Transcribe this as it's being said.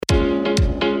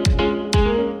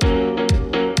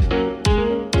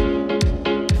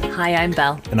Hi, I'm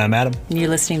Belle. And I'm Adam. And you're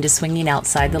listening to Swinging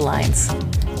Outside the Lines.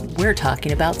 We're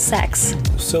talking about sex.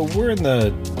 So we're in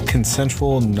the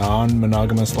consensual,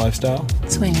 non-monogamous lifestyle.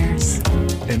 Swingers.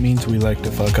 It means we like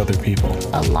to fuck other people.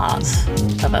 A lot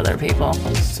of other people.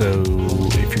 So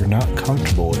if you're not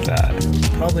comfortable with that,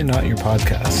 probably not your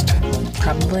podcast.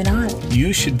 Probably not.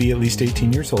 You should be at least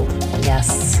 18 years old.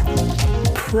 Yes.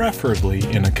 Preferably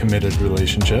in a committed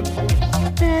relationship.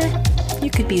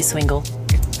 You could be a swingle.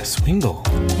 A swingle?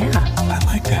 Yeah. I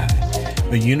like that.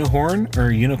 A unihorn or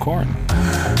a unicorn?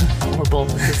 Or both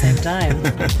at the same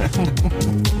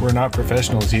time. We're not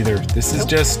professionals either. This is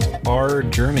just our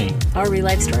journey. Our real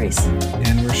life stories.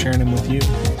 And we're sharing them with you.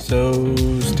 So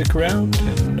stick around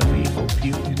and we hope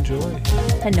you enjoy.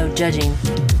 And no judging.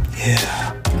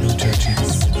 Yeah, no judging.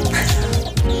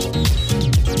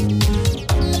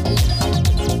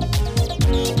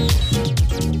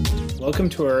 Welcome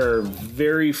to our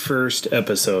very first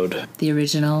episode. The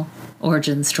original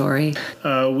origin story.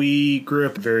 We grew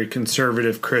up very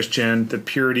conservative Christian, the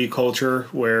purity culture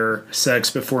where sex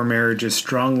before marriage is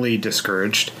strongly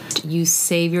discouraged. You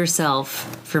save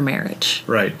yourself for marriage.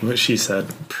 Right, what she said.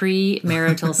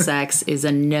 Premarital sex is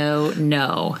a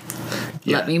no-no.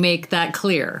 Yeah. Let me make that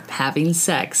clear. Having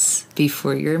sex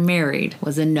before you're married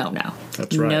was a no-no.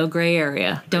 That's right. No gray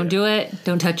area. Don't do it.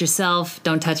 Don't touch yourself.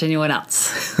 Don't touch anyone else.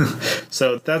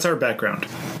 So that's our background.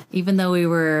 Even though we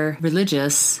were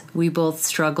religious, we both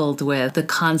struggled with the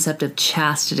concept of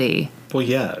chastity. Well,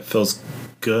 yeah, it feels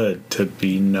good to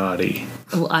be naughty.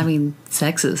 Well, I mean,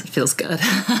 feels good.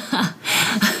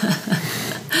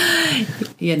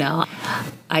 You know,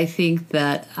 I think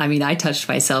that, I touched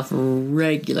myself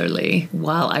regularly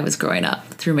while I was growing up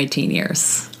through my teen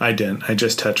years. I didn't. I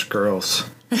just touched girls.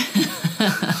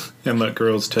 And let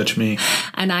girls touch me.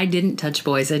 And I didn't touch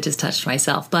boys. I just touched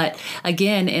myself. But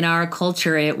again, in our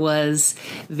culture, it was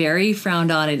very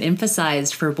frowned on and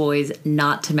emphasized for boys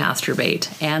not to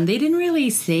masturbate. And they didn't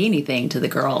really say anything to the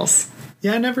girls.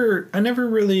 Yeah, I never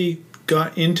really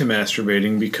got into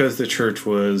masturbating because the church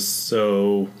was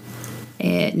so...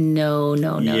 No.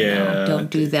 Don't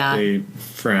do that. They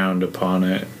frowned upon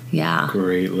it. Yeah.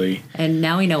 Greatly. And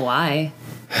now we know why.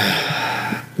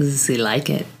 Because we like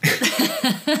it.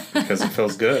 Because it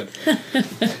feels good.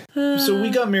 So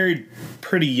we got married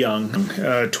pretty young.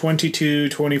 22,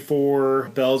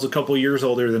 24. Belle's a couple years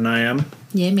older than I am.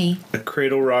 Yeah, me. A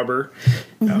cradle robber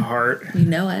at heart. You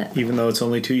know it. Even though it's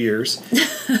only 2 years.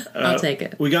 I'll take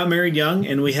it. We got married young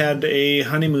and we had a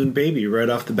honeymoon baby right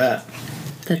off the bat.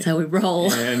 That's how we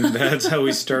roll. And that's how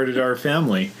we started our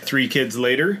family. 3 kids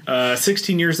later,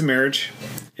 16 years of marriage,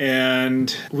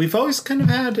 and we've always kind of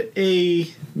had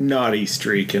a naughty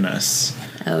streak in us.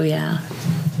 Oh, yeah.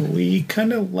 We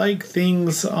kind of like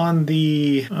things on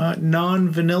the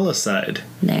non-vanilla side.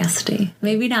 Nasty.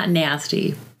 Maybe not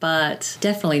nasty, but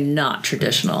definitely not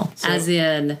traditional. So, as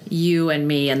in you and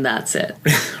me and that's it.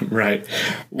 Right.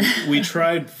 We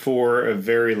tried for a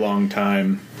very long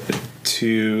time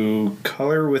to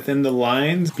color within the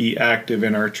lines, be active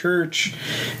in our church,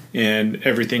 and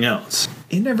everything else.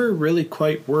 It never really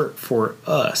quite worked for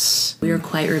us. We were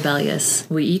quite rebellious.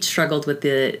 We each struggled with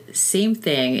the same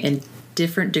thing in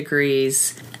different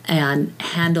degrees and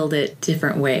handled it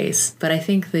different ways. But I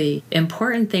think the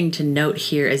important thing to note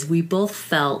here is we both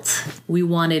felt we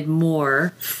wanted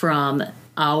more from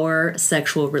our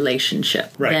sexual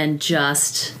relationship than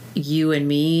just you and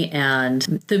me and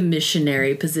the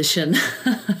missionary position.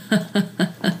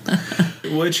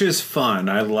 Which is fun.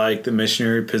 I like the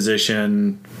missionary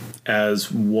position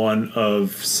as one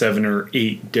of 7 or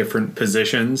 8 different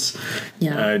positions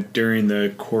during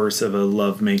the course of a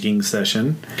lovemaking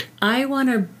session. I want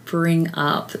to bring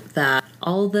up that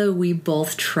although we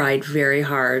both tried very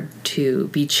hard to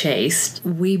be chaste,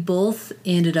 we both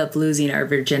ended up losing our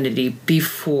virginity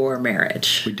before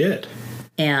marriage. We did.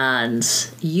 And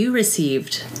you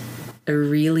received a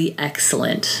really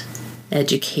excellent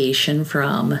education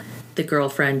from the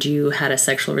girlfriend you had a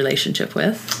sexual relationship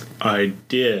with. I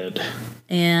did.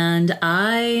 And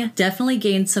I definitely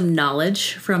gained some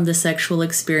knowledge from the sexual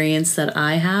experience that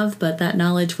I have, but that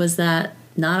knowledge was that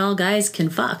not all guys can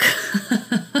fuck.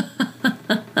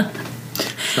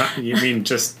 You mean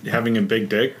just having a big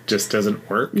dick just doesn't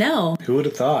work? No. Who would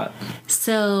have thought?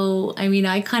 So,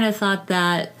 I kind of thought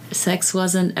that sex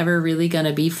wasn't ever really going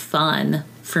to be fun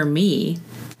for me.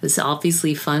 It was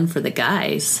obviously fun for the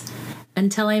guys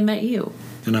until I met you.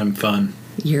 And I'm fun.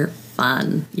 You're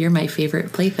fun. You're my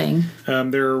favorite plaything.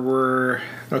 There were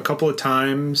a couple of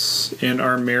times in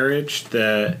our marriage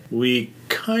that we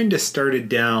kind of started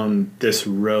down this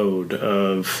road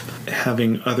of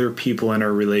having other people in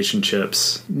our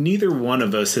relationships. Neither one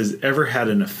of us has ever had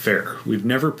an affair. We've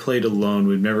never played alone.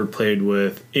 We've never played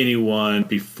with anyone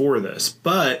before this,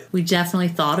 but we definitely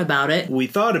thought about it. We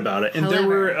thought about it, and However, there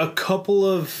were a couple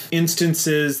of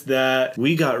instances that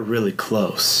we got really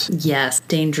close. Yes,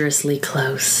 dangerously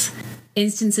close.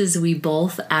 Instances we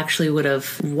both actually would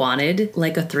have wanted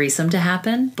like a threesome to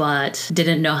happen, but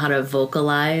didn't know how to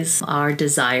vocalize our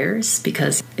desires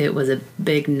because it was a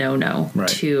big no-no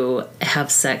to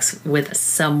have sex with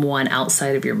someone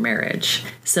outside of your marriage.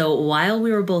 So while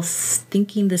we were both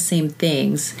thinking the same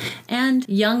things and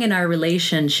young in our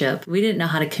relationship, we didn't know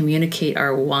how to communicate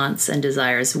our wants and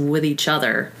desires with each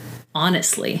other,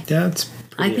 honestly. That's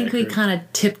I think accurate. we kind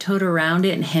of tiptoed around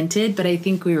it and hinted, but I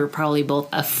think we were probably both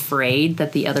afraid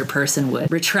that the other person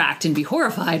would retract and be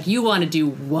horrified. You want to do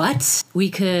what? We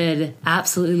could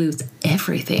absolutely lose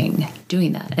everything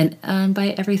doing that. And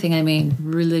by everything, I mean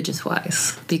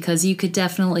religious-wise, because you could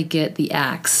definitely get the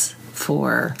axe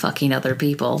for fucking other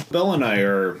people. Belle and I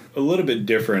are a little bit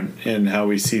different in how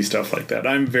we see stuff like that.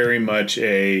 I'm very much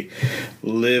a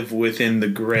live within the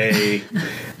gray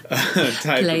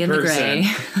type Play of in person. the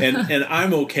gray. and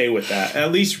I'm okay with that,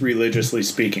 at least religiously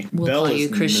speaking. We'll Belle call you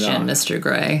is Christian, not. Mr.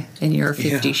 Gray, in your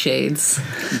 50 Shades.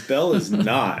 Belle is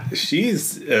not.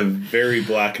 She's a very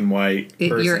black and white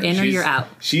person. You're in or you're out.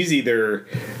 She's either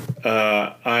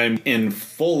I'm in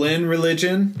full in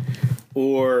religion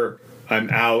or I'm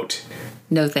out.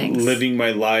 No thanks. Living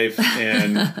my life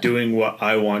and doing what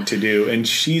I want to do. And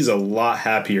she's a lot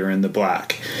happier in the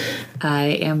black. I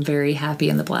am very happy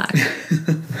in the black.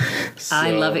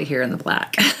 I love it here in the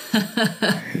black.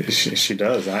 she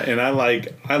does. I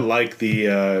like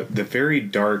the very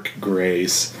dark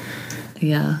grays.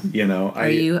 Yeah. You know, Are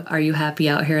you happy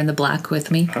out here in the black with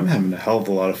me? I'm having a hell of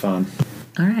a lot of fun.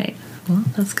 All right. Well,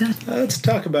 that's good. Let's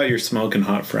talk about your smoking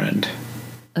hot friend.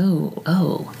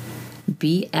 Oh.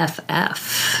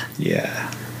 BFF.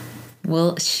 Yeah.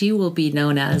 Well, she will be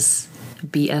known as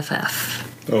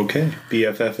BFF. Okay.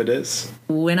 BFF it is.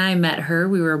 When I met her,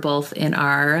 we were both in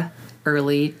our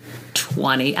early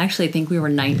 20s. Actually, I think we were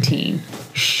 19.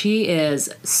 She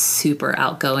is super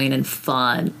outgoing and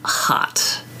fun,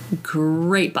 hot,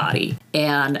 great body,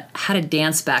 and had a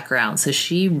dance background, so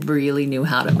she really knew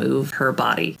how to move her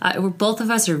body. Both of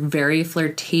us are very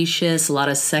flirtatious, a lot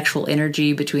of sexual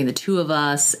energy between the two of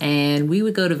us, and we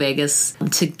would go to Vegas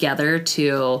together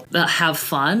to have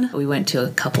fun. We went to a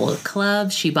couple of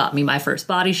clubs. She bought me my first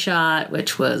Body Shot,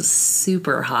 which was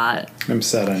super hot. I'm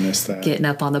sad I missed that. Getting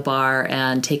up on the bar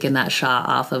and taking that shot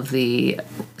off of the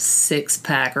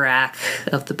 6-pack rack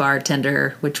of the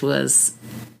bartender, which was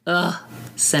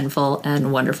sinful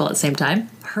and wonderful at the same time.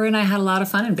 Her and I had a lot of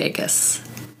fun in Vegas,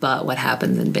 but what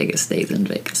happens in Vegas stays in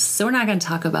Vegas. So we're not going to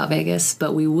talk about Vegas,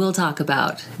 but we will talk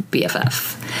about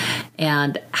BFF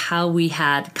and how we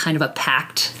had kind of a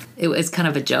pact. It was kind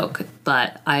of a joke,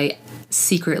 but I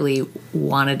secretly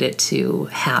wanted it to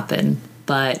happen.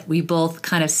 But we both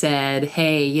kind of said,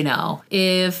 hey,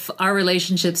 if our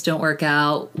relationships don't work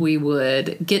out, we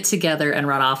would get together and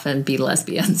run off and be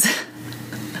lesbians.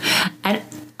 And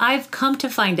I've come to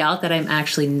find out that I'm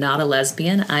actually not a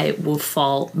lesbian. I will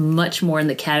fall much more in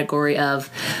the category of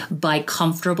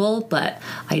bi-comfortable, but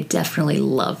I definitely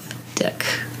love dick.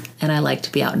 And I like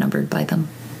to be outnumbered by them.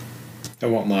 I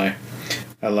won't lie.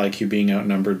 I like you being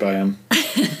outnumbered by him.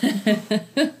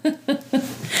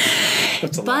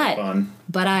 That's a lot of fun.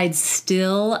 But I'd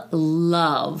still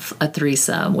love a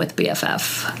threesome with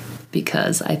BFF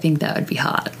because I think that would be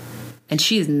hot. And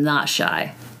she is not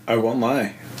shy. I won't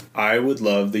lie. I would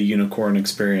love the unicorn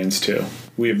experience too.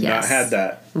 We have not had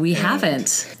that. We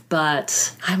haven't,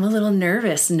 but I'm a little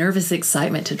nervous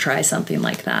excitement to try something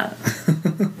like that.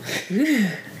 Ooh,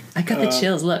 I got the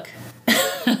chills, look.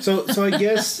 So I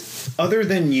guess other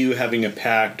than you having a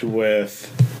pact with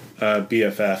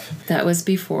BFF. That was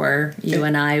before you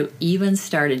and I even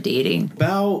started dating.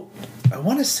 I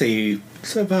want to say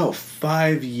it's about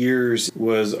 5 years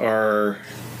was our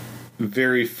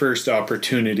very first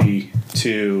opportunity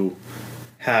to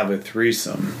have a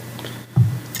threesome.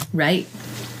 Right.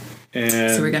 And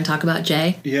so we're going to talk about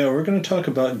Jay? Yeah, we're going to talk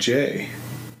about Jay.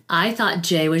 I thought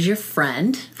Jay was your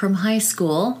friend from high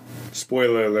school.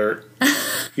 Spoiler alert.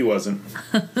 He wasn't.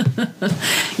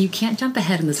 You can't jump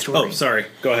ahead in the story. Oh, sorry.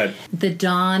 Go ahead. The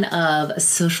dawn of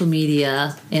social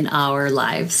media in our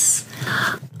lives.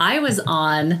 I was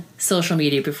on social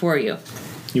media before you.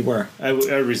 You were. I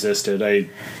resisted.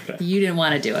 You didn't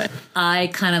want to do it. I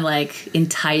kind of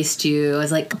enticed you. I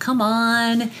was like, come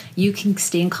on. You can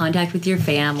stay in contact with your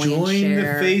family and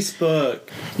share. Join the Facebook.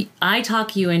 I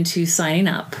talk you into signing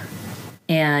up.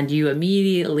 and you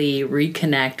immediately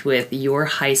reconnect with your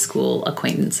high school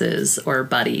acquaintances or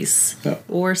buddies. Yeah.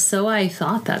 Or so I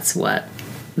thought that's what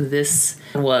this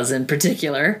was in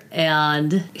particular.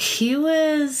 And he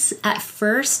was at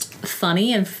first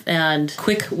funny and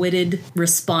quick-witted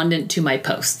respondent to my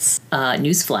posts.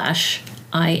 Newsflash,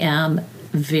 I am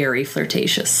very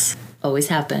flirtatious. Always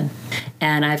have been.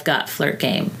 And I've got flirt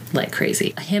game like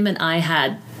crazy. Him and I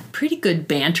had pretty good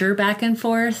banter back and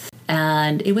forth.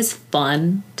 And it was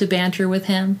fun to banter with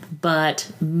him.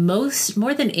 But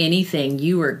more than anything,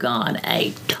 you were gone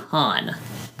a ton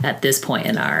at this point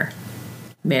in our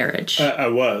marriage. I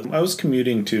was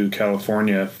commuting to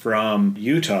California from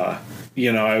Utah.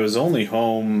 I was only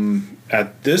home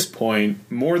at this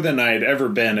point more than I had ever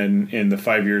been in the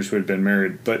 5 years we'd been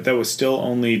married, but that was still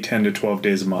only 10 to 12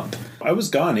 days a month. I was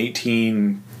gone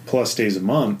 18 plus days a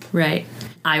month. Right.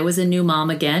 I was a new mom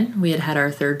again. We had our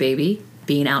third baby.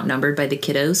 Being outnumbered by the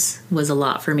kiddos was a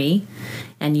lot for me.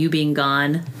 And you being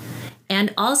gone.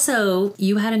 And also,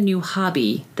 you had a new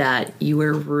hobby that you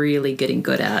were really getting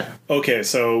good at. Okay,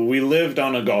 so we lived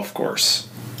on a golf course.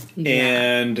 Yeah.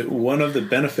 And one of the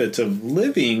benefits of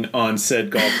living on said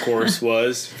golf course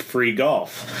was free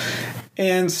golf.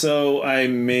 And so I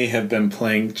may have been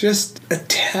playing just a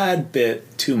tad bit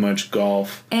too much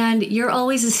golf. And you're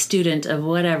always a student of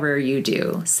whatever you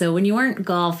do. So when you weren't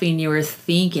golfing, you were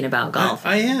thinking about golf.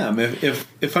 I am.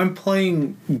 If I'm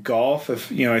playing golf,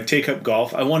 if I take up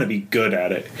golf, I want to be good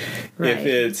at it. Right. If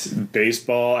it's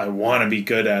baseball, I want to be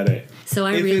good at it. So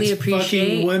I really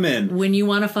appreciate women. When you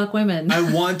want to fuck women.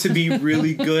 I want to be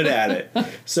really good at it.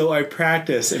 So I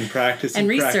practice and practice and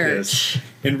research.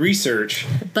 And research.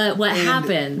 But what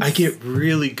happens? I get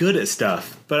really good at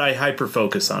stuff, but I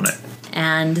hyper-focus on it.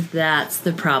 And that's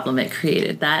the problem it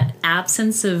created. That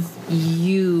absence of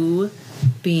you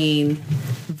being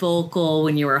vocal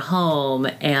when you were home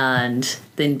and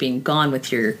then being gone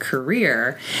with your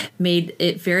career made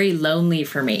it very lonely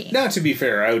for me. Now, to be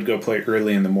fair, I would go play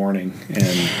early in the morning.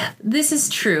 And this is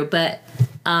true, but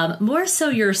more so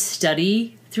your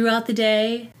study throughout the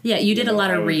day. Yeah, you did a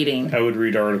lot of reading. I would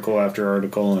read article after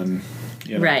article and...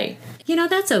 Right.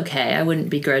 That's okay. I wouldn't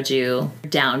begrudge you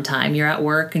downtime. You're at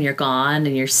work and you're gone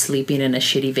and you're sleeping in a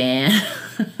shitty van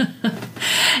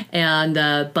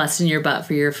and busting your butt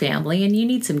for your family and you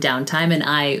need some downtime, and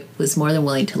I was more than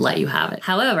willing to let you have it.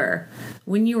 However,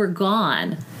 when you were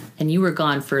gone, and you were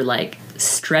gone for like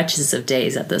stretches of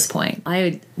days at this point,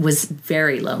 I was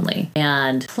very lonely,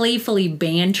 and playfully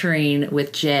bantering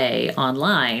with Jay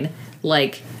online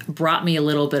brought me a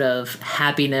little bit of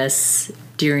happiness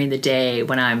during the day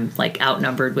when I'm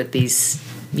outnumbered with these,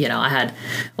 I had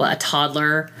a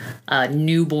toddler, a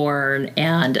newborn,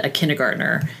 and a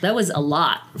kindergartner. That was a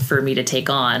lot for me to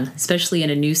take on, especially in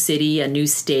a new city, a new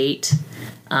state.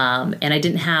 And I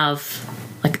didn't have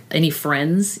any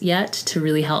friends yet to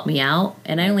really help me out.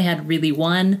 And I only had really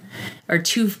one or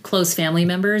two close family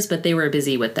members, but they were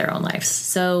busy with their own lives.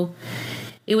 So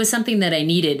it was something that I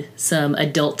needed some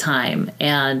adult time.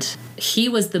 And he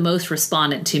was the most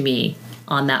respondent to me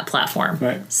on that platform.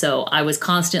 Right. So I was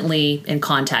constantly in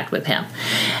contact with him.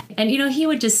 And, he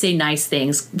would just say nice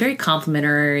things, very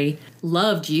complimentary,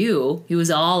 loved you. He was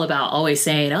all about always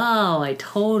saying, oh, I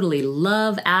totally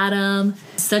love Adam.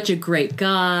 Such a great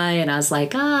guy. And I was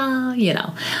like, dumb.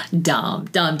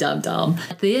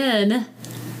 Then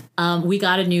we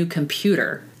got a new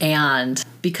computer. And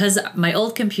because my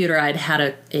old computer, I'd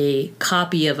had a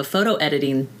copy of a photo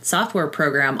editing software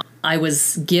program I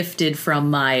was gifted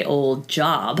from my old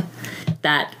job.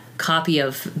 That copy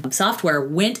of software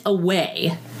went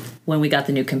away when we got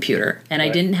the new computer. And right.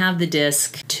 I didn't have the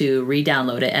disk to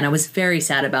re-download it. And I was very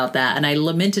sad about that. And I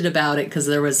lamented about it because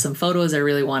there was some photos I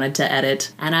really wanted to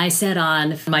edit. And I said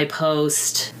on my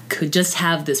post, could just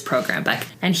have this program back.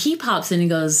 And he pops in and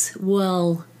goes,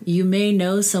 well, you may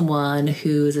know someone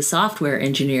who's a software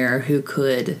engineer who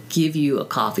could give you a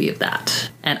copy of that.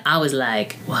 And I was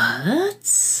like,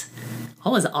 what? I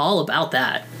was all about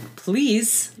that.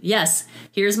 Please. Yes.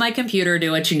 Here's my computer.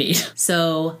 Do what you need.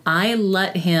 So I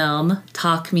let him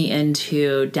talk me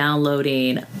into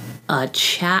downloading a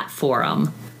chat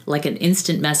forum, like an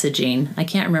instant messaging. I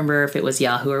can't remember if it was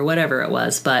Yahoo or whatever it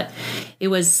was, but it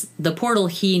was the portal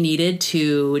he needed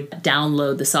to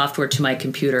download the software to my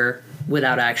computer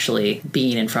without actually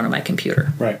being in front of my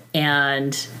computer. Right.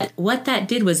 And what that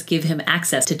did was give him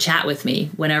access to chat with me.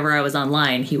 Whenever I was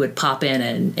online, he would pop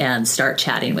in and start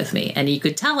chatting with me. And you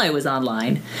could tell I was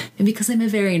online. And because I'm a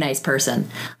very nice person,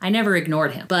 I never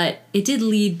ignored him. But it did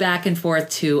lead back and forth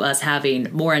to us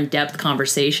having more in-depth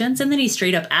conversations. And then he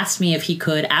straight up asked me if he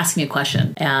could ask me a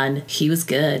question. And he was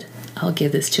good. I'll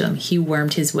give this to him. He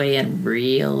wormed his way in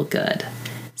real good.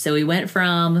 So we went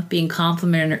from being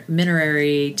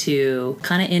complimentary to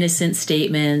kind of innocent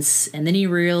statements. And then he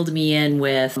reeled me in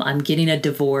with, I'm getting a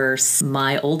divorce.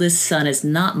 My oldest son is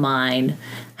not mine.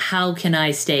 How can I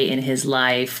stay in his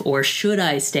life, or should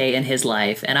I stay in his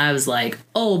life? And I was like,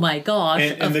 oh my gosh,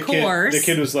 and of course. The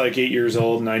kid was like 8 years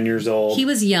old, 9 years old. He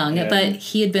was young, but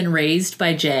he had been raised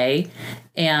by Jay.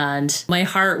 And my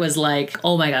heart was like,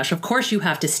 oh my gosh, of course you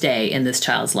have to stay in this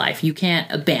child's life. You can't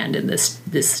abandon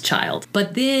this child.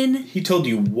 But then he told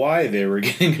you why they were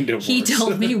getting a divorce. He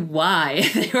told me why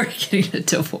they were getting a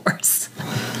divorce.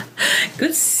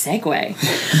 Good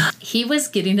segue. He was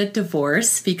getting a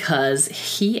divorce because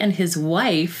he and his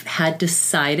wife had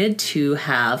decided to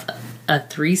have a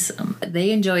threesome.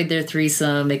 They enjoyed their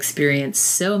threesome experience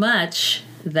so much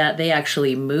that they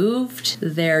actually moved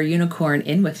their unicorn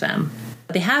in with them.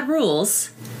 They had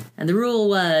rules, and the rule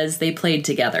was they played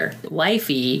together.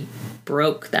 Wifey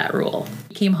broke that rule.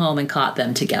 He came home and caught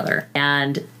them together.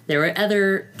 And there were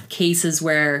other cases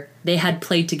where they had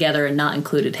played together and not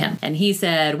included him. And he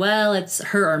said, well, it's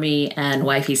her or me. And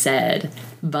wifey said,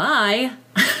 bye.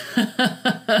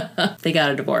 They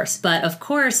got a divorce. But of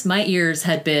course, my ears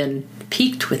had been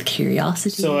piqued with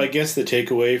curiosity. So I guess the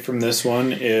takeaway from this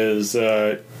one is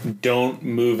don't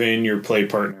move in your play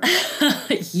partner.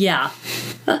 Yeah.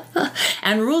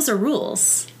 And rules are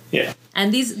rules. Yeah.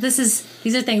 And these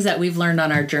are things that we've learned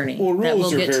on our journey. Well,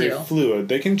 rules are very fluid.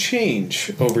 They can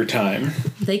change over time.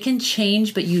 They can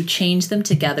change, but you change them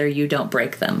together. You don't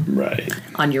break them. Right.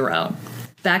 On your own.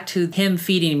 Back to him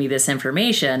feeding me this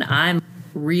information, I'm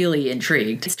really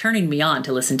intrigued. It's turning me on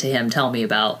to listen to him tell me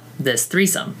about this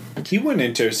threesome. He went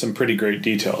into some pretty great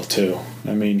detail, too.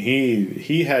 I mean,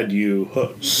 he had you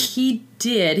hooked. He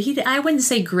did. I wouldn't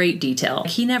say great detail.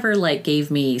 He never, gave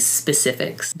me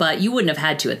specifics, but you wouldn't have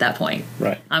had to at that point.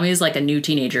 Right. I mean, he was like a new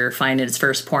teenager finding his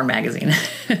first porn magazine.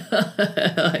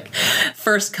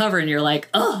 First cover, and you're like,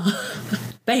 oh,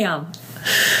 bam.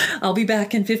 I'll be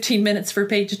back in 15 minutes for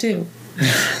page 2.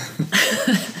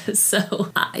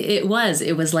 So it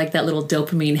was like that little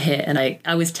dopamine hit, and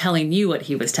I was telling you what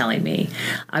he was telling me.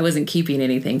 I wasn't keeping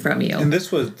anything from you. And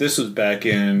this was back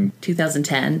in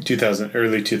 2010.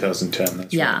 Early 2010.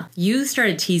 That's yeah. Right. You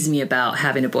started teasing me about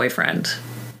having a boyfriend,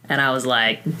 and I was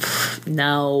like,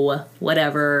 no,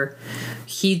 whatever.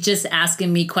 He's just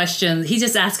asking me questions. He's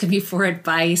just asking me for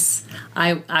advice.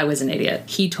 I was an idiot.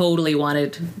 He totally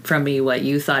wanted from me what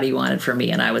you thought he wanted from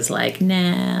me. And I was like,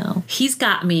 no. He's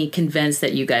got me convinced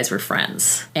that you guys were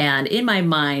friends. And in my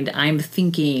mind, I'm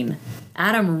thinking,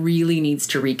 Adam really needs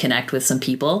to reconnect with some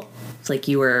people. It's like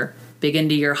you were big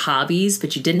into your hobbies,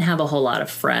 but you didn't have a whole lot of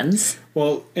friends.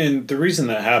 Well, and the reason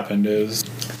that happened is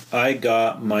I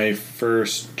got my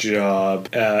first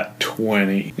job at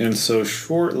 20. And so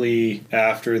shortly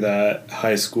after that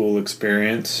high school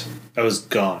experience, I was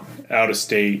gone, out of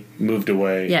state, moved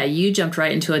away. Yeah, you jumped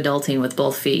right into adulting with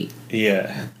both feet.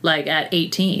 Yeah. Like at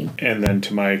 18. And then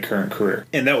to my current career.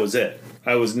 And that was it.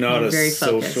 I was not a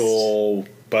social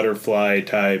butterfly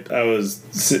type. I was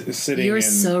sitting You're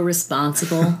so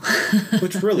responsible.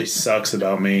 Which really sucks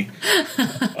about me.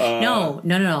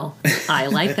 No. I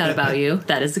like that about you.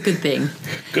 That is a good thing.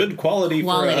 Good quality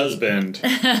for a husband.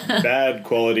 Bad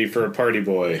quality for a party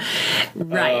boy.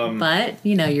 Right. But,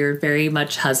 you're very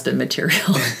much husband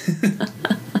material.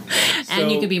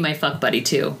 And you could be my fuck buddy,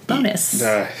 too. Bonus.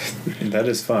 That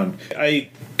is fun. I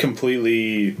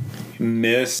completely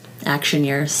missed action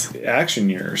years.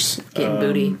 Getting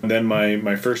booty. Then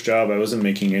my first job, I wasn't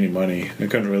making any money. I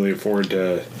couldn't really afford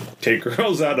to take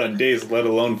girls out on dates, let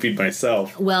alone feed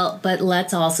myself. Well, but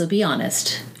let's also be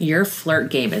honest. Your flirt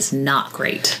game is not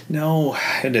great. No,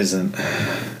 it isn't.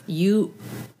 You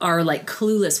are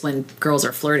clueless when girls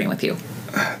are flirting with you.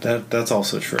 That's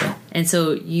also true. And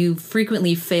so you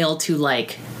frequently fail to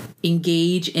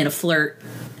engage in a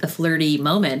flirty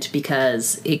moment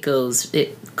because it goes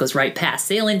right past,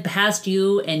 sailing past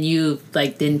you, and you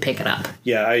didn't pick it up.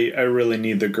 Yeah, I really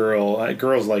need the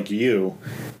girls like you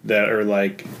that are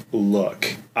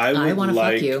look, I would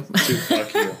like to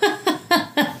fuck you.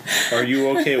 Are you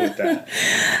okay with that?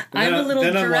 I'm a little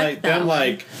direct. Then I'm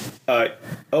like,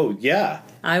 oh yeah.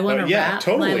 I want to wrap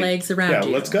my legs around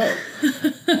you. Yeah, let's go.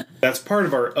 That's part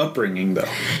of our upbringing, though.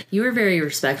 You were very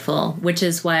respectful, which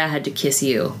is why I had to kiss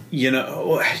you.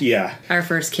 Yeah. Our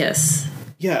first kiss.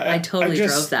 Yeah. I totally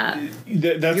drove that.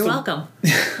 You're welcome.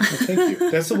 Thank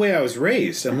you. That's the way I was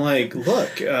raised. I'm like,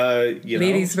 look,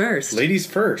 ladies first. Ladies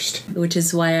first. Which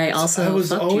is why I also I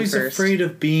was always first. afraid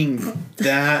of being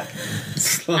that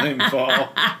slime ball.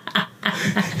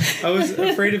 I was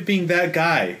afraid of being that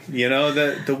guy,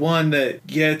 the one that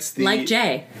gets the... Like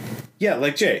Jay. Yeah,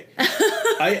 like Jay.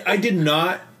 I did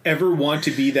not ever want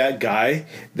to be that guy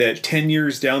that 10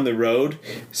 years down the road,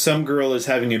 some girl is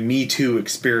having a Me Too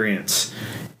experience.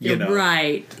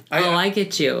 Right. I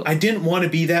get you. I didn't want to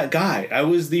be that guy. I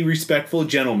was the respectful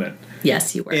gentleman.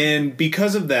 Yes, you were. And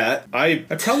because of that, I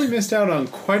probably missed out on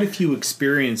quite a few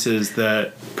experiences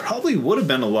that probably would have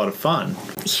been a lot of fun.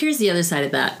 Here's the other side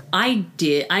of that. I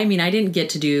didn't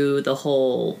get to do the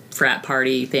whole frat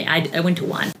party thing. I went to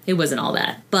one. It wasn't all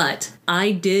that. But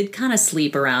I did kind of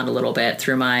sleep around a little bit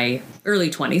through my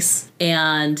early 20s.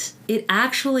 And it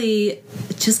actually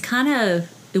just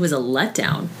it was a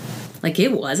letdown. Like,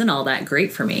 it wasn't all that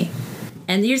great for me.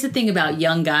 And here's the thing about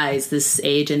young guys this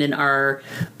age and in our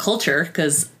culture,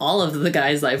 because all of the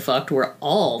guys I fucked were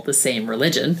all the same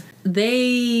religion.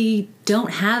 They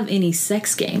don't have any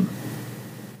sex game.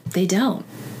 They don't.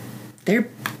 They're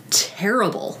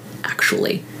terrible,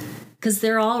 actually. Because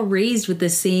they're all raised with the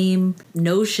same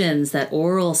notions that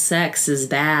oral sex is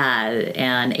bad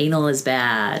and anal is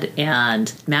bad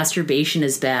and masturbation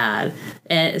is bad.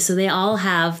 And so they all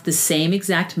have the same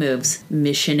exact moves.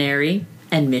 Missionary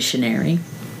and missionary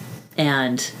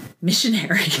and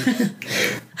missionary.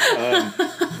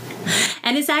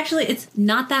 And it's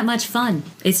not that much fun.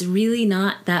 It's really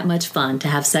not that much fun to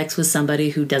have sex with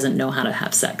somebody who doesn't know how to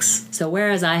have sex. So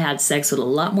whereas I had sex with a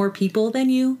lot more people than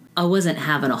you, I wasn't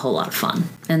having a whole lot of fun.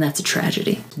 And that's a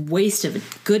tragedy. Waste of a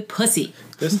good pussy.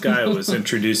 This guy was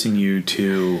introducing you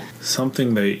to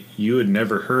something that you had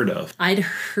never heard of. I'd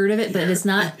heard of it, but it's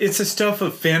not... It's a stuff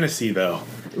of fantasy, though.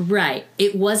 Right.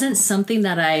 It wasn't something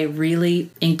that I really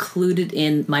included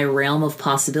in my realm of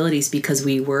possibilities because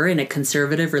we were in a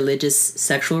conservative religious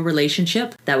sexual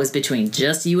relationship that was between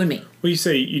just you and me. Well, you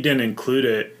say you didn't include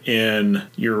it in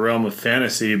your realm of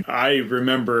fantasy. I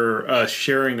remember us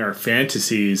sharing our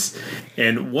fantasies,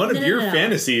 and one of your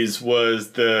fantasies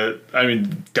was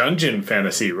dungeon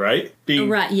fantasy, right?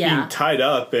 Being tied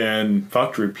up and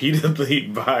fucked repeatedly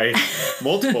by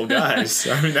multiple guys.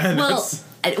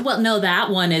 No, that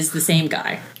one is the same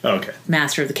guy. Okay.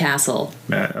 Master of the Castle.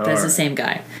 That's the same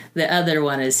guy. The other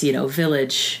one is,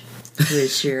 Village,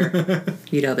 which you're,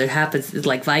 that happens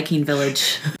like Viking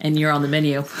Village, and you're on the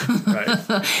menu.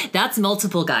 Right. That's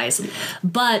multiple guys.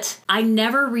 But I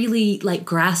never really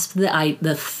grasped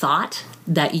the thought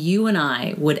that you and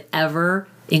I would ever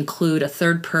include a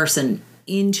third person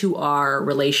into our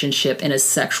relationship in a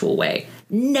sexual way.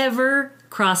 Never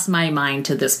crossed my mind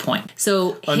to this point.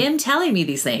 So him telling me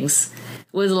these things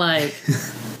was like,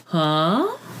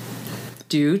 huh?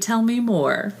 Do tell me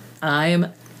more.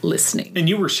 I'm listening. And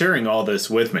you were sharing all this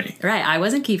with me. Right. I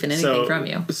wasn't keeping anything from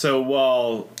you. So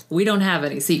while... We don't have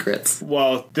any secrets.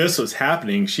 While this was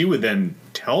happening, she would then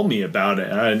tell me about it.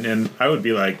 And I would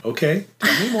be like, okay,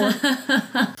 tell me more.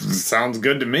 Sounds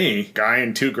good to me. Guy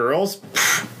and two girls?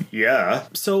 Yeah.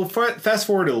 So fast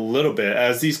forward a little bit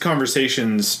as these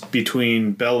conversations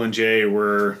between Belle and Jay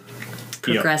were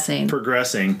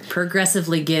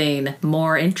progressively getting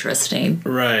more interesting.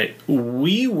 Right.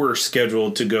 We were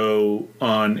scheduled to go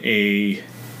on a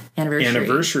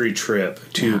anniversary trip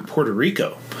to Puerto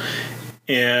Rico.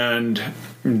 And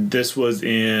this was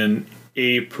in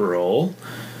April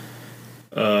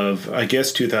of, I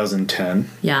guess, 2010.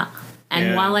 Yeah.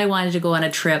 And while I wanted to go on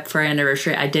a trip for our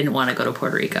anniversary, I didn't want to go to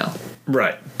Puerto Rico.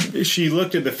 Right. She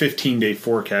looked at the 15-day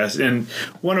forecast, and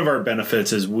one of our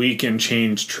benefits is we can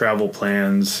change travel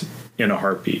plans in a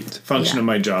heartbeat. It's a function of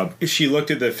my job. She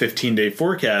looked at the 15-day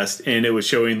forecast, and it was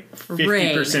showing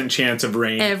 50% chance of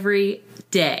rain. Every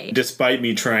day. Despite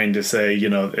me trying to say,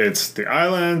 it's the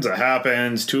islands, it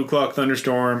happens, 2 o'clock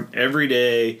thunderstorm, every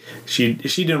day. She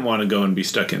didn't want to go and be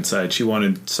stuck inside. She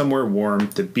wanted somewhere warm,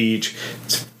 the beach.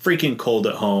 It's freaking cold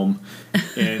at home,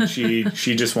 and she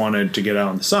just wanted to get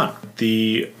out in the sun.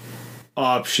 The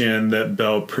option that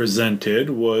Belle presented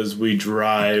was we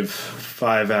drive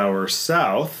 5 hours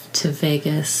south to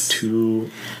Vegas.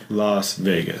 To Las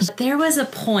Vegas. There was a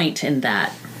point in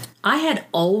that. I had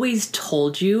always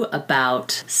told you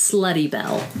about Slutty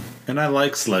Belle. And I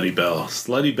like Slutty Belle.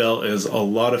 Slutty Belle is a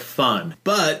lot of fun.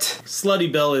 But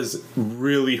Slutty Belle is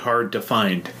really hard to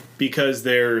find because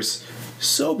there's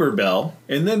Sober Belle,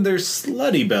 and then there's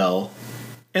Slutty Belle,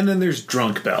 and then there's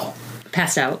Drunk Belle.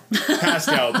 Passed out. Passed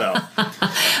out, Belle.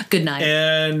 Good night.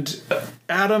 And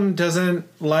Adam doesn't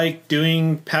like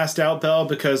doing passed out Belle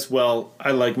because, well,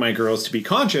 I like my girls to be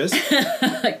conscious.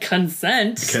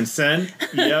 Consent. Consent,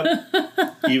 yep.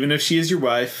 Even if she is your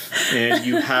wife and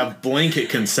you have blanket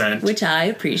consent. Which I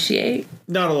appreciate.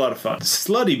 Not a lot of fun.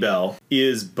 Slutty Belle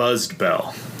is buzzed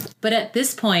Belle. But at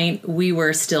this point, we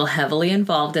were still heavily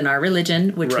involved in our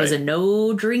religion, which was a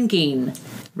no drinking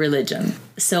religion.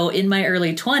 So in my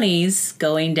early 20s,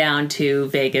 going down to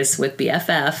Vegas with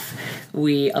BFF,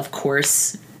 we, of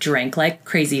course, drank like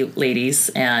crazy ladies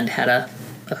and had a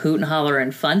hoot and holler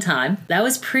and fun time. That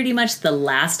was pretty much the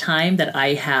last time that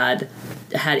I had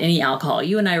any alcohol.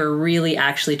 You and I were really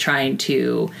actually trying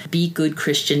to be good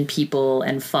Christian people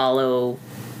and follow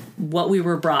what we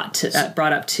were brought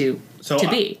up to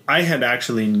be. I had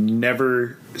actually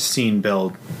never seen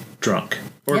Belle drunk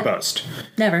or buzzed.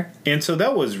 Never. And so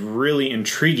that was really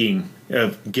intriguing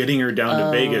of getting her down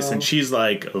to Vegas. And she's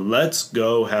like, let's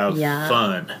go have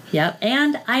fun. Yep.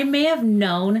 And I may have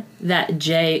known that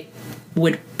Jay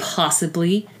would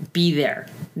possibly be there.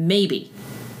 Maybe.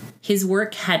 His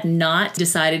work had not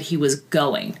decided he was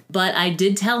going. But I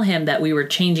did tell him that we were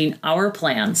changing our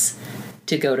plans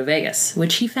to go to Vegas,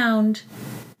 which he found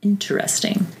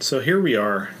interesting. So here we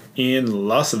are in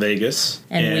Las Vegas.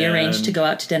 And we arranged to go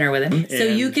out to dinner with him. So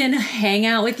you can hang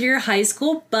out with your high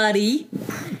school buddy.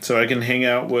 So I can hang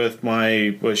out with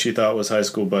what she thought was high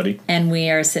school buddy. And we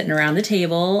are sitting around the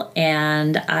table,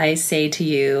 and I say to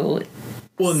you...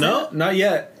 Well, no, not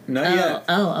yet. Not yet.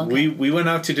 Oh, okay. We went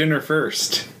out to dinner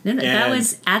first. No, that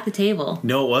was at the table.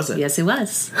 No, it wasn't. Yes, it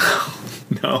was.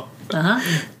 No.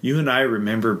 Uh-huh. You and I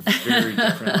remember very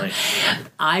differently.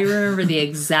 I remember the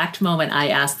exact moment I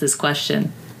asked this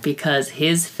question because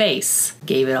his face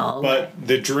gave it all away. But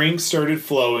the drink started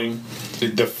flowing.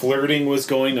 The flirting was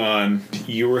going on.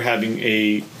 You were having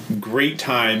a great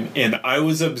time, and I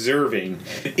was observing.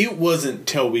 It wasn't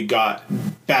till we got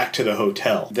back to the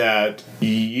hotel that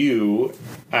you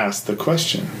asked the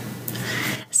question.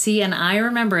 See, and I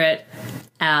remember it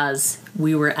as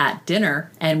we were at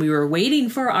dinner and we were waiting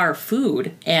for our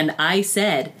food, and I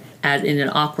said, as in an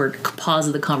awkward pause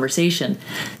of the conversation,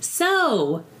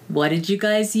 "So, what did you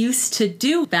guys used to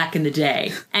do back in the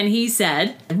day?" And he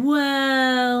said,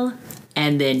 "Well,"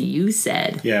 and then you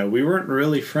said, "Yeah, we weren't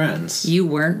really friends." You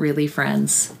weren't really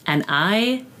friends. And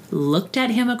I looked at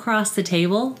him across the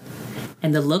table,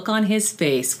 and the look on his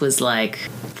face was like,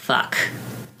 fuck,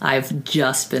 I've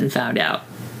just been found out.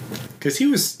 Because he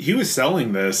was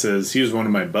selling this as he was one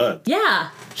of my buds. Yeah,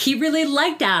 he really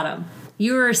liked Adam.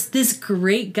 You were this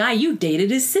great guy. You dated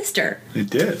his sister.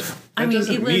 It did. That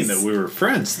doesn't mean that we were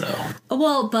friends, though.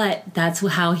 Well, but that's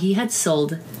how he had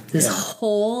sold this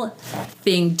whole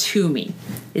thing to me,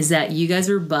 is that you guys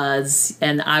were buds,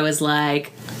 and I was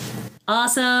like,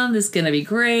 awesome, this is going to be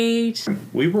great.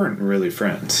 We weren't really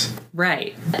friends.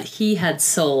 Right. He had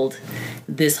sold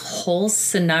this whole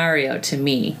scenario to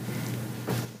me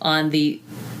on the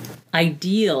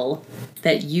ideal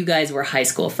that you guys were high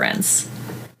school friends.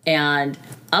 And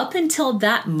up until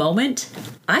that moment,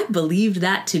 I believed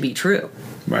that to be true.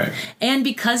 Right. And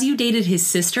because you dated his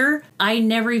sister, I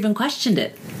never even questioned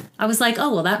it. I was like,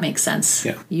 oh, well, that makes sense.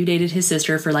 Yeah. You dated his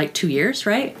sister for like 2 years,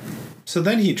 right? So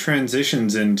then he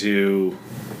transitions into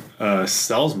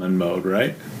salesman mode,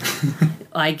 right?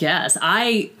 I guess.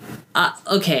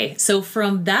 Okay, so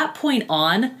from that point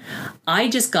on, I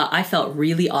felt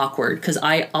really awkward because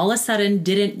I all of a sudden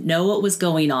didn't know what was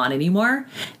going on anymore.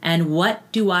 And what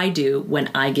do I do when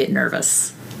I get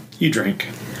nervous? You drink.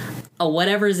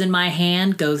 Whatever's in my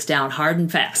hand goes down hard and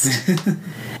fast.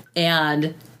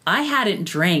 And I hadn't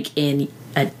drank in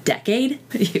a decade.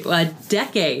 A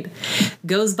decade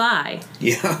goes by.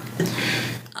 Yeah.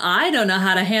 I don't know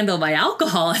how to handle my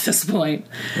alcohol at this point.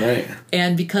 Right.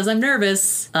 And because I'm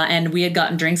nervous, and we had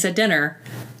gotten drinks at dinner,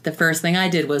 the first thing I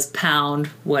did was pound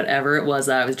whatever it was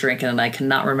I was drinking, and I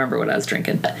cannot remember what I was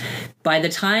drinking. But by the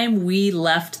time we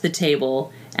left the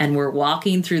table and were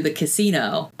walking through the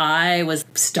casino, I was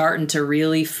starting to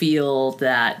really feel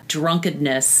that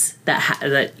drunkenness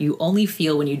that you only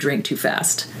feel when you drink too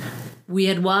fast. We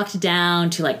had walked down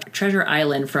to like Treasure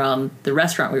Island from the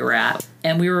restaurant we were at,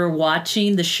 and we were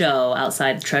watching the show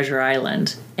outside Treasure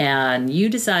Island, and you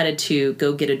decided to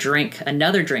go get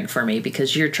another drink for me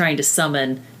because you're trying to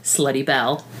summon Slutty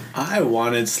Belle. I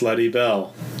wanted Slutty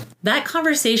Belle. That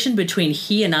conversation between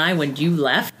he and I when you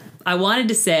left, I wanted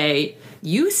to say,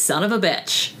 you son of a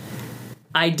bitch.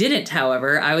 I didn't,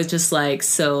 however. I was just like,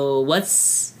 so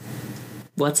what's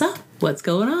up? What's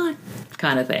going on?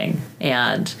 Kind of thing.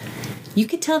 And you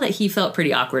could tell that he felt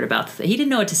pretty awkward about it. He didn't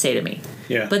know what to say to me.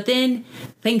 Yeah. But then,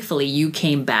 thankfully, you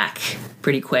came back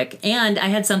pretty quick. And I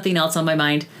had something else on my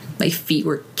mind. My feet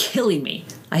were killing me.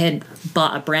 I had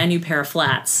bought a brand new pair of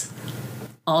flats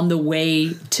on the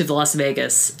way to Las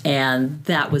Vegas, and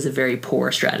that was a very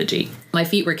poor strategy. My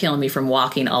feet were killing me from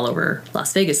walking all over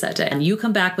Las Vegas that day. And you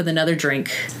come back with another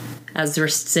drink. As we're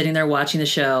sitting there watching the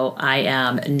show, I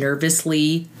am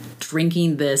nervously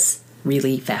drinking this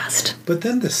really fast. But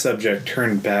then the subject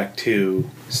turned back to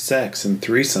sex and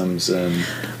threesomes and...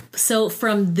 So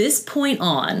from this point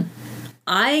on,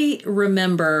 I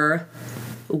remember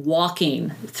walking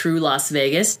through Las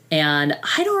Vegas, and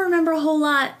I don't remember a whole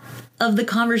lot of the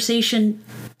conversation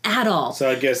at all. So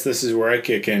I guess this is where I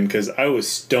kick in, because I was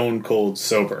stone cold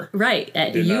sober. Right.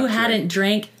 You hadn't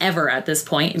drank ever at this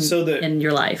point in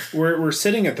your life. We're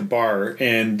sitting at the bar,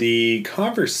 and the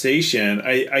conversation,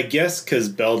 I guess because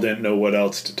Belle didn't know what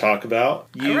else to talk about.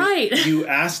 Right. You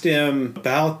asked him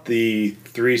about the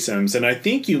threesomes, and I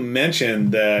think you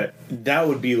mentioned that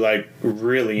would be like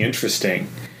really interesting.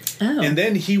 Oh. And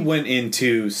then he went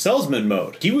into salesman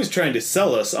mode. He was trying to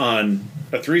sell us on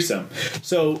a threesome.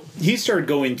 So he started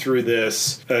going through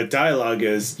this dialogue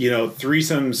as,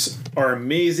 threesomes are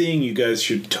amazing. You guys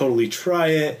should totally try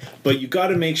it. But you got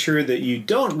to make sure that you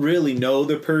don't really know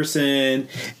the person.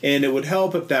 And it would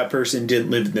help if that person didn't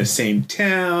live in the same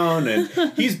town. And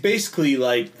he's basically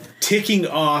like ticking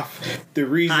off the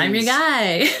reasons I'm your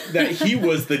guy. that he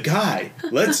was the guy.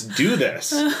 Let's do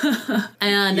this.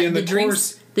 And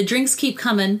the drinks keep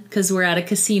coming because we're at a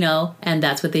casino, and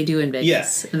that's what they do in Vegas.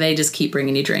 Yes. They just keep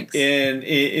bringing you drinks. And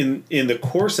in the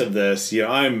course of this,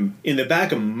 I'm in the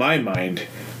back of my mind,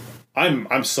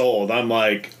 I'm sold. I'm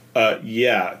like,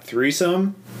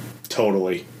 threesome,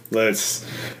 totally. Let's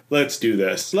do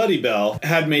this. Slutty Belle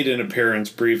had made an appearance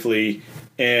briefly,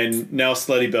 and now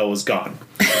Slutty Belle was gone.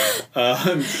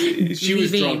 She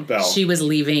was drunk Belle. She was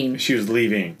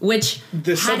leaving. Which,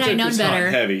 the subject was hot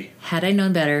and heavy. Had I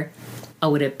known better, I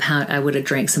would have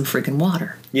drank some freaking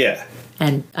water. Yeah.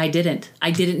 And I didn't. I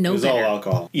didn't know it was better. all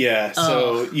alcohol. Yeah.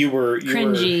 So you were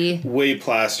way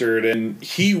plastered, and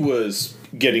he was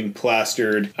getting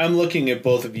plastered. I'm looking at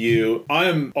both of you.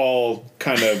 I'm all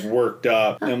kind of worked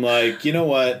up. I'm like, you know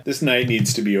what? This night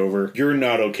needs to be over. You're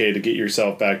not okay to get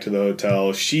yourself back to the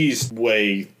hotel. She's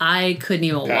way... I couldn't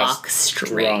even walk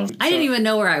straight. I didn't even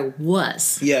know where I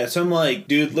was. Yeah, so I'm like,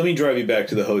 dude, let me drive you back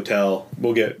to the hotel.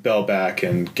 We'll get Belle back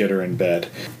and get her in bed.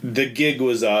 The gig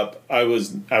was up. I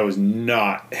was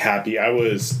not happy. I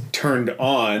was turned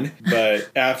on,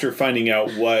 but after finding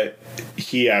out what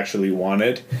he actually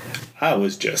wanted, I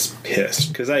was just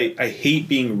pissed because I hate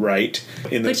being right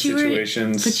in those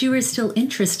situations. But you were still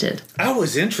interested. I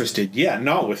was interested, yeah,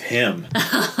 not with him.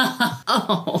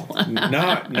 Oh,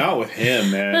 not with him,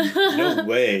 man. No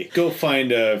way. Go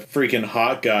find a freaking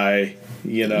hot guy,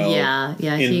 Yeah,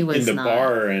 he was in the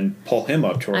bar and pull him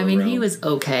up to our room. He was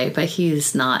okay, but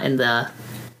he's not in the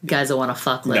guys I want to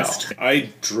fuck list. No, I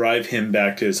drive him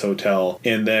back to his hotel,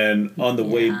 and then on the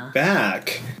way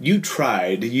back, you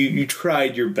tried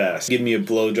your best. Give me a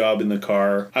blowjob in the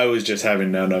car. I was just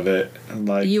having none of it. I'm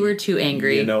like, you were too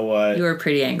angry. You know what? You were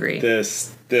pretty angry.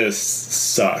 This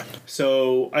sucked.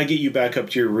 So I get you back up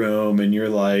to your room, and you're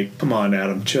like, come on,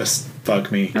 Adam, just fuck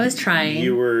me. I was trying.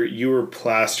 You were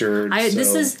plastered.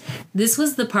 This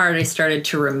was the part I started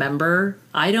to remember.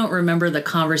 I don't remember the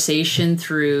conversation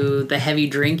through the heavy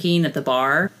drinking at the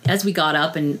bar. As we got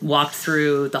up and walked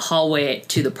through the hallway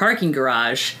to the parking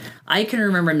garage, I can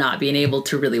remember not being able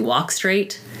to really walk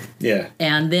straight. Yeah.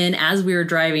 And then as we were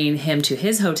driving him to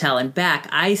his hotel and back,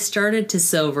 I started to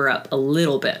sober up a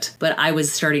little bit. But I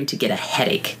was starting to get a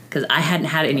headache because I hadn't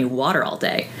had any water all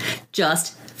day.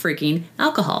 Just freaking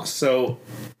alcohol. So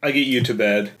I get you to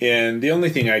bed, and the only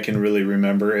thing I can really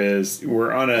remember is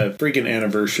we're on a freaking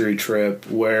anniversary trip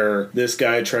where this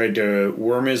guy tried to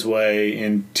worm his way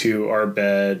into our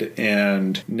bed,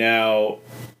 and now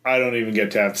I don't even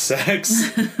get to have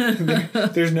sex.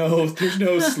 There's no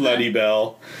slutty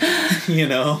Belle,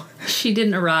 She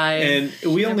didn't arrive. And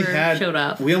we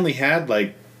only had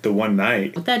like the one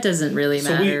night. But that doesn't really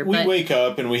matter. So we wake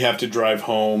up and we have to drive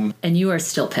home. And you are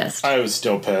still pissed. I was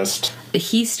still pissed.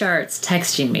 He starts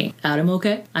texting me, Adam,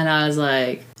 okay? And I was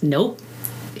like, nope,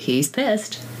 he's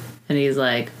pissed. And he's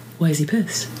like, why is he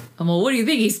pissed? I'm like, what do you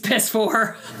think he's pissed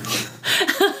for?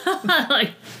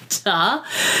 Like, duh.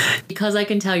 Because I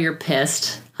can tell you're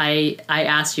pissed. I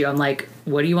asked you, I'm like,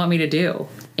 what do you want me to do?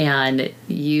 And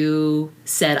you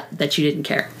said that you didn't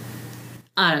care.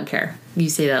 I don't care. You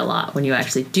say that a lot when you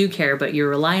actually do care, but you're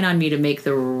relying on me to make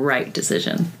the right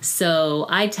decision. So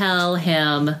I tell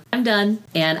him I'm done,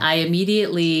 and I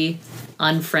immediately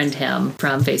unfriend him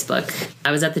from Facebook.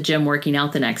 I was at the gym working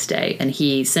out the next day, and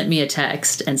he sent me a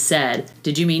text and said,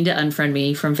 "Did you mean to unfriend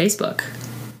me from Facebook?"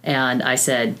 And I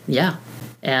said, "Yeah."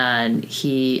 And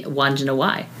he wanted to know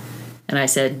why. And I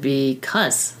said,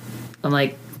 "Because." I'm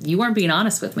like, "You weren't being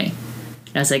honest with me."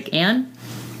 And I was like, "And,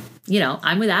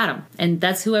 I'm with Adam, and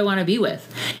that's who I want to be with."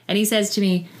 And he says to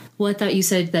me, "Well, I thought you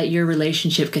said that your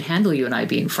relationship could handle you and I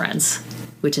being friends,"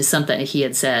 which is something he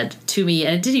had said to me.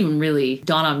 And it didn't even really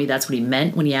dawn on me that's what he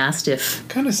meant when he asked if...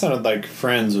 Kind of sounded like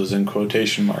friends was in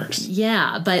quotation marks.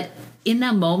 Yeah, but in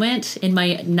that moment, in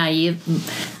my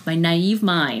naive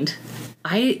mind,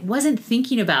 I wasn't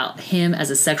thinking about him as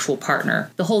a sexual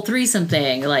partner. The whole threesome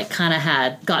thing, kind of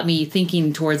had got me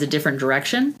thinking towards a different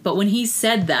direction. But when he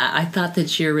said that, I thought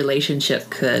that your relationship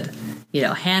could,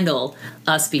 handle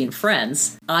us being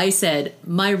friends. I said,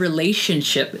 my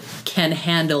relationship can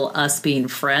handle us being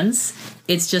friends.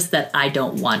 It's just that I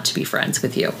don't want to be friends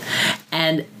with you.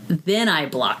 And then I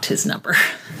blocked his number.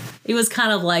 It was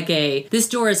kind of like this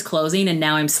door is closing and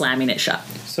now I'm slamming it shut.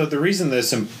 So the reason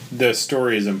this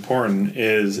story is important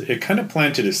is it kind of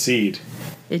planted a seed.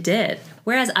 It did.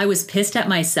 Whereas I was pissed at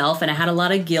myself and I had a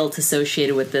lot of guilt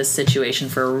associated with this situation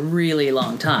for a really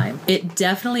long time. It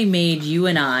definitely made you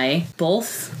and I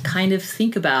both kind of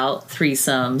think about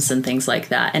threesomes and things like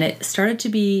that. And it started to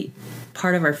be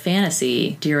part of our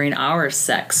fantasy during our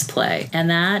sex play. And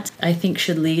that, I think,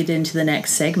 should lead into the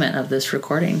next segment of this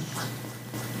recording.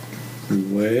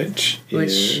 Which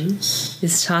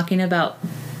is talking about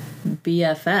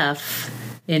BFF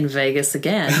in Vegas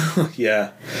again.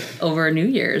 Yeah. Over New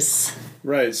Year's.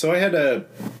 Right. So I had a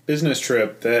business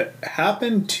trip that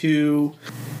happened to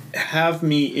have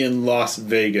me in Las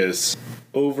Vegas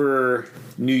over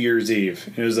New Year's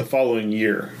Eve. It was the following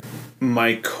year.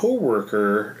 My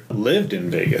coworker lived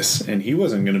in Vegas and he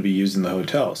wasn't going to be using the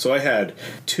hotel. So I had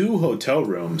 2 hotel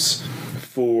rooms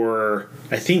for,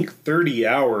 I think, 30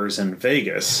 hours in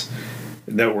Vegas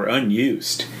that were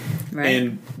unused. Right.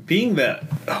 And being that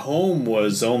home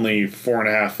was only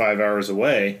 4.5, 5 hours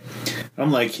away,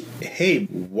 I'm like, hey,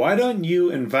 why don't you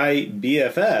invite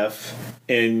BFF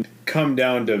and come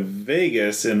down to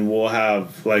Vegas and we'll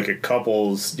have like a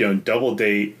couple's, double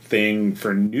date thing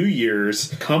for New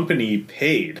Year's, company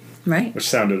paid. Right. Which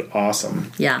sounded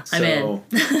awesome. Yeah, I'm in.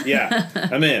 Yeah,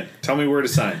 I'm in. Tell me where to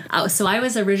sign. So I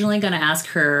was originally going to ask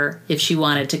her if she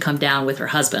wanted to come down with her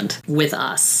husband, with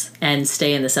us, and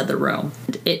stay in this other room.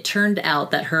 It turned out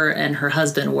that her and her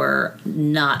husband were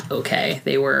not okay.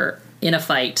 They were in a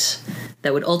fight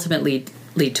that would ultimately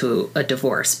lead to a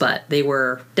divorce, but they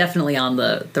were definitely on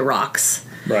the rocks.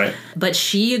 Right. But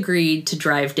she agreed to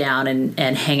drive down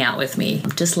and hang out with me,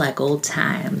 just like old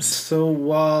times. So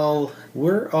while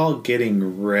we're all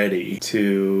getting ready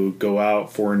to go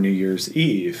out for New Year's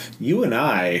Eve, you and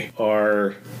I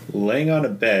are laying on a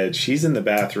bed. She's in the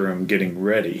bathroom getting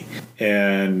ready.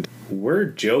 And we're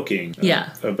joking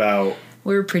about...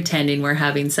 We're pretending we're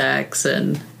having sex,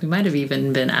 and we might have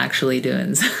even been actually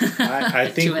doing I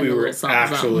think we were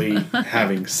actually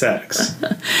having sex.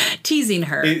 Teasing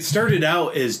her. It started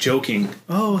out as joking.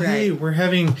 Oh, right. Hey, we're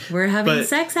having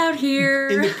sex out here.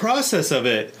 In the process of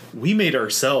it, we made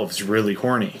ourselves really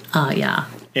horny. Oh, yeah.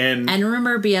 And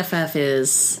remember, BFF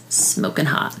is smoking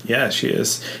hot. Yeah, she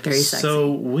is. Very sexy.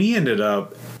 So we ended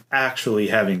up actually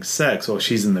having sex while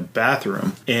she's in the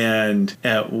bathroom. And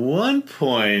at one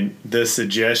point, the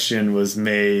suggestion was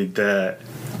made that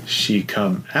she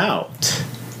come out.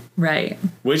 Right.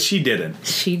 Which she didn't.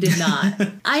 She did not.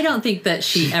 I don't think that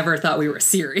she ever thought we were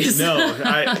serious. No.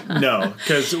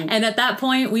 And at that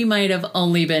point, we might have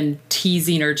only been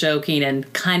teasing or joking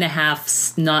and kind of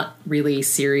half not really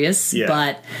serious. Yeah.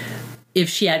 But if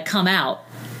she had come out,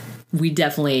 we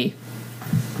definitely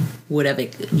would have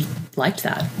liked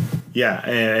that. Yeah,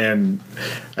 and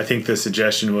I think the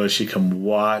suggestion was she come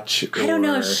watch. I don't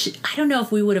know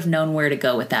if we would have known where to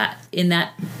go with that in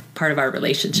that part of our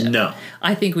relationship. No,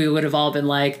 I think we would have all been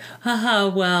like, haha,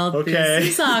 well, okay. This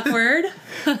is awkward.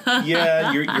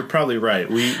 Yeah, you're probably right.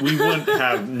 We wouldn't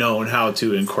have known how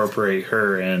to incorporate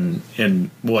her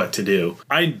in what to do.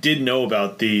 I did know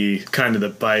about the kind of the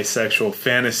bisexual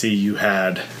fantasy you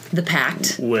had. The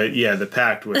pact. The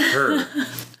pact with her.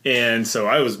 And so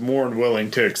I was more than willing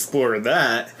to explore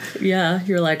that. Yeah,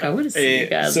 you're like, I would have seen you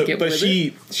guys get with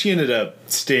it. But she ended up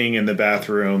staying in the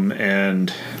bathroom,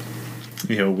 and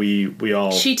we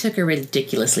all... She took a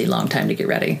ridiculously long time to get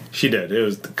ready. She did. It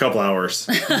was a couple hours.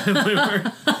 We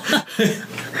were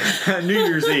New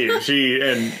Year's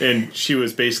Eve. She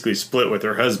was basically split with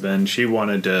her husband. She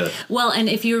wanted to... Well, and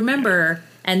if you remember,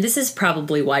 and this is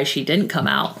probably why she didn't come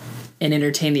out, and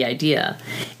entertain the idea,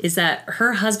 is that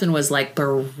her husband was like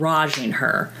barraging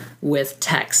her with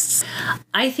texts.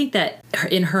 I think that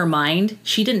in her mind,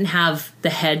 she didn't have the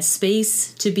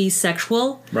headspace to be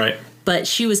sexual. Right. But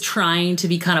she was trying to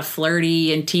be kind of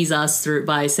flirty and tease us through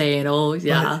by saying, oh,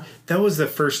 yeah. But that was the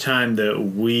first time that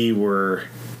we were,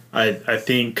 I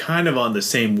think, kind of on the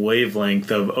same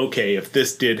wavelength of, okay, if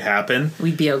this did happen,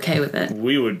 we'd be okay with it.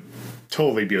 We would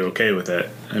totally be okay with it.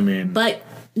 I mean, but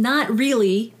not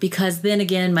really, because then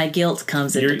again, my guilt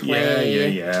comes into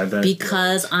play. Yeah.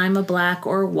 Because I'm a black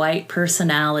or white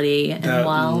personality, and that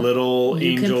while little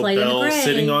angel Belle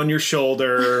sitting on your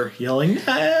shoulder, yelling,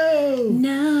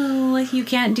 "No, you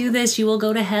can't do this. You will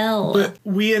go to hell." But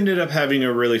we ended up having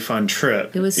a really fun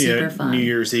trip. It was super fun. New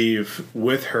Year's Eve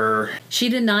with her. She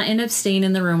did not end up staying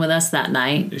in the room with us that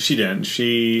night. She didn't.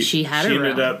 She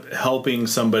ended up helping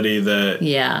somebody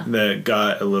that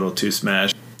got a little too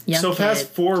smashed. So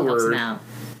fast forward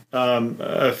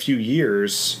a few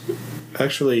years,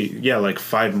 actually, like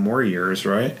 5 more years,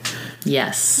 right?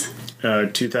 Yes.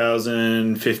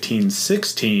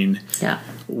 2015-16. Yeah.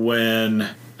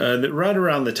 When right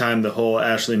around the time the whole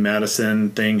Ashley Madison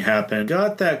thing happened,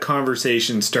 got that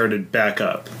conversation started back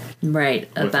up. Right,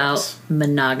 about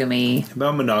monogamy.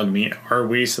 About monogamy. Are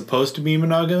we supposed to be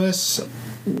monogamous?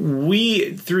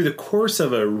 We, through the course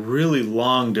of a really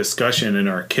long discussion in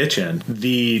our kitchen,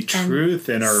 the truth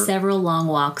in our... several long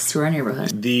walks through our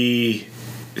neighborhood. The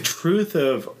truth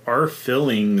of our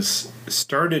feelings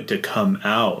started to come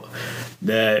out,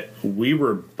 that we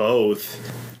were both...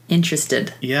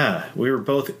 interested. Yeah, we were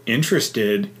both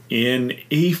interested in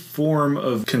a form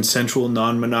of consensual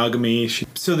non-monogamy.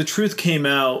 So the truth came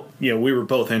out, we were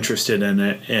both interested in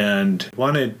it and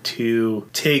wanted to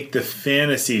take the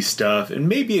fantasy stuff and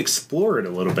maybe explore it a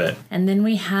little bit. And then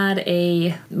we had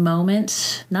a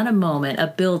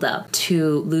build-up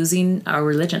to losing our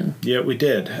religion. Yeah, we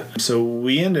did. So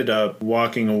we ended up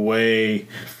walking away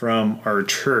from our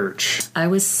church. I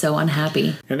was so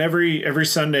unhappy. And every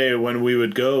Sunday when we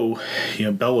would go,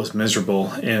 Belle was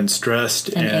miserable and stressed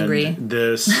and angry.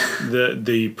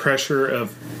 The pressure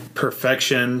of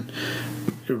perfection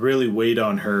really weighed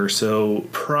on her. So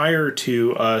prior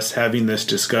to us having this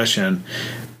discussion,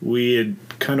 we had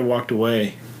kind of walked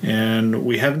away. And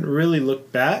we haven't really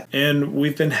looked back, and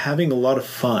we've been having a lot of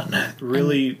fun.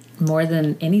 Really, and more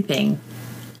than anything,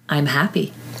 I'm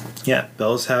happy. Yeah,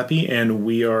 Belle's happy, and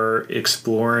we are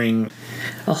exploring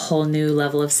a whole new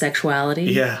level of sexuality.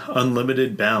 Yeah,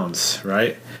 unlimited bounds,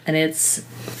 right? And it's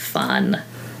fun.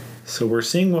 So we're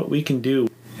seeing what we can do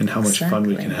and how much fun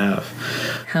we can have.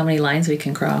 How many lines we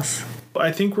can cross.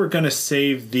 I think we're going to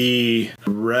save the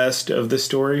rest of the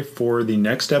story for the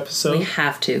next episode. We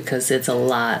have to, because it's a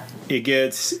lot. It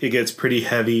gets pretty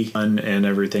heavy and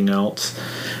everything else.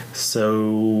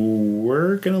 So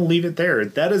we're going to leave it there.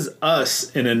 That is us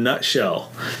in a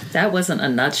nutshell. That wasn't a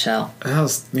nutshell. That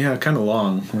was, kind of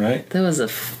long, right? That was a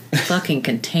fucking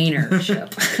container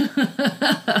ship.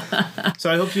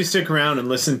 So I hope you stick around and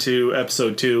listen to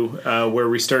episode 2, where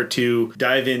we start to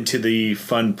dive into the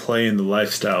fun play and the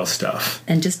lifestyle stuff.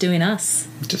 And just doing us.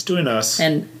 Just doing us.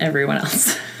 And everyone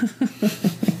else.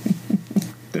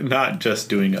 Not just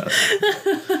doing us.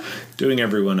 Doing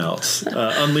everyone else.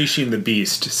 Unleashing the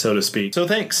beast, so to speak. So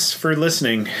thanks for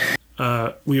listening.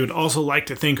 We would also like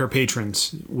to thank our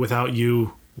patrons. Without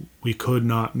you, we could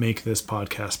not make this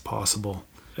podcast possible.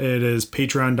 It is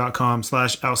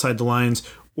patreon.com/outside the lines,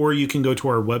 or you can go to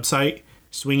our website,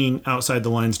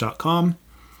 swingingoutsidethelines.com.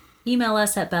 Email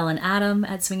us at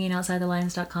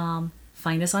bellandadam@swingingoutsidethelines.com.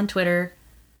 Find us on Twitter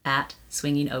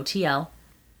 @swingingotl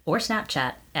or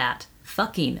Snapchat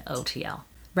 @fuckingotl.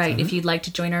 Right, if you'd like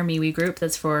to join our MeWe group,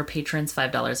 that's for patrons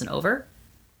 $5 and over.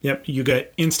 Yep, you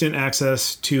get instant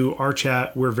access to our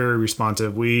chat. We're very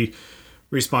responsive. We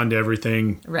respond to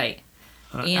everything. Right.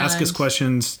 Ask us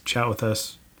questions, chat with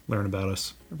us, learn about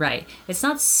us. Right. It's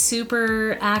not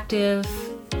super active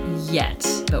yet,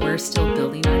 but we're still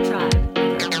building our tribe.